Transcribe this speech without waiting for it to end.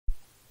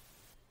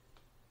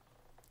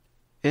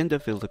In the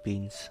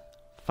Philippines,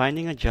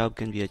 finding a job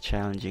can be a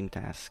challenging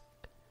task.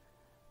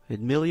 With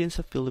millions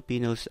of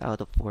Filipinos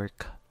out of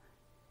work,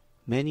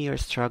 many are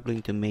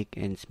struggling to make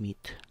ends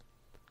meet.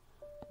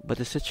 But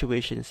the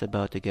situation is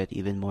about to get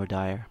even more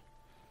dire,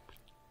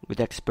 with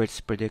experts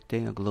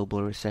predicting a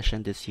global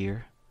recession this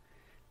year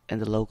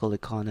and the local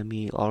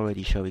economy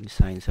already showing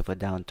signs of a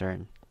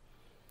downturn.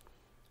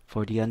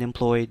 For the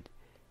unemployed,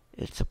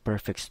 it's a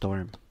perfect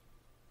storm.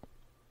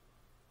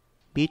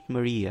 Meet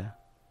Maria,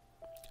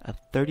 a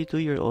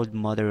 32-year-old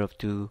mother of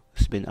two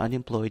who's been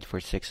unemployed for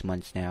 6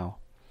 months now.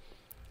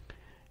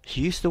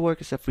 She used to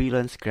work as a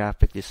freelance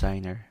graphic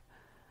designer,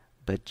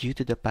 but due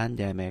to the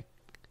pandemic,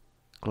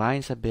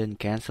 clients have been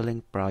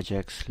canceling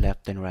projects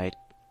left and right.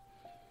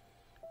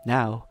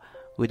 Now,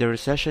 with a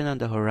recession on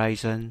the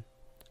horizon,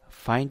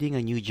 finding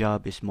a new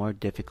job is more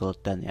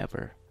difficult than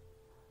ever.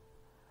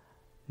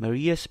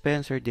 Maria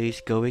spends her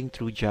days going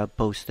through job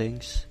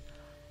postings,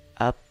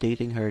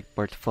 updating her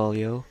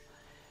portfolio,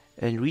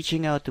 and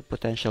reaching out to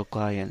potential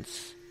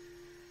clients.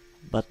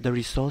 But the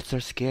results are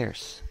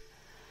scarce.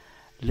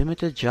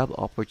 Limited job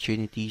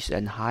opportunities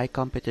and high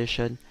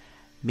competition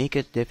make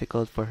it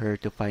difficult for her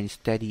to find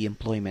steady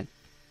employment.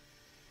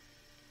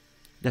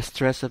 The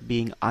stress of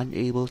being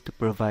unable to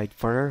provide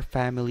for her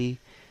family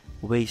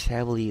weighs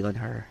heavily on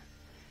her,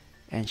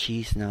 and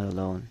she is not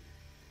alone.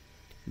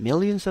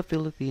 Millions of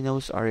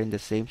Filipinos are in the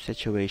same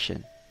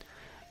situation,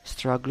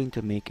 struggling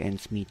to make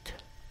ends meet.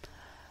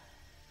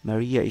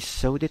 Maria is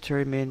so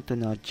determined to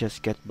not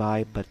just get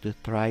by but to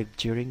thrive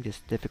during this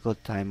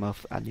difficult time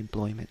of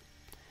unemployment.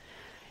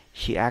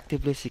 She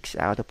actively seeks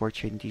out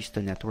opportunities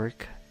to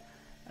network,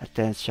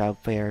 attends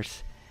job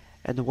fairs,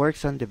 and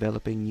works on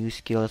developing new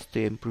skills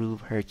to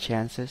improve her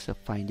chances of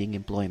finding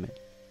employment.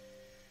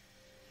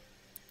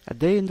 A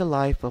day in the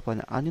life of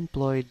an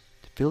unemployed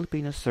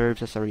Filipino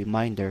serves as a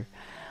reminder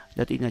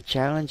that in a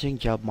challenging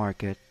job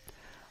market,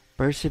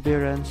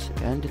 perseverance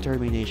and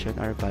determination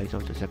are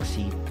vital to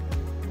succeed.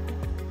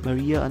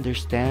 Maria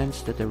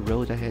understands that the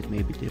road ahead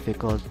may be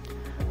difficult,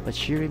 but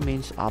she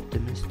remains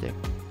optimistic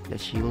that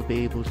she will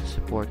be able to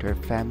support her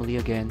family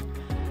again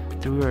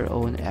through her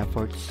own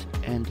efforts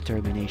and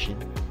determination.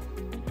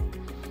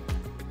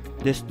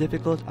 This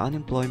difficult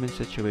unemployment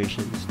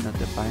situation is not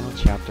the final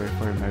chapter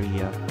for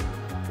Maria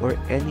or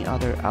any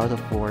other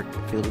out-of-work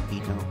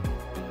Filipino.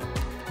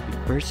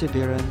 With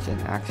perseverance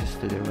and access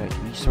to the right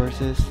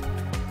resources,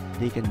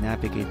 they can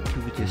navigate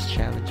through these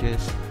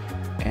challenges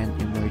and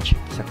emerge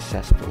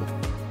successful.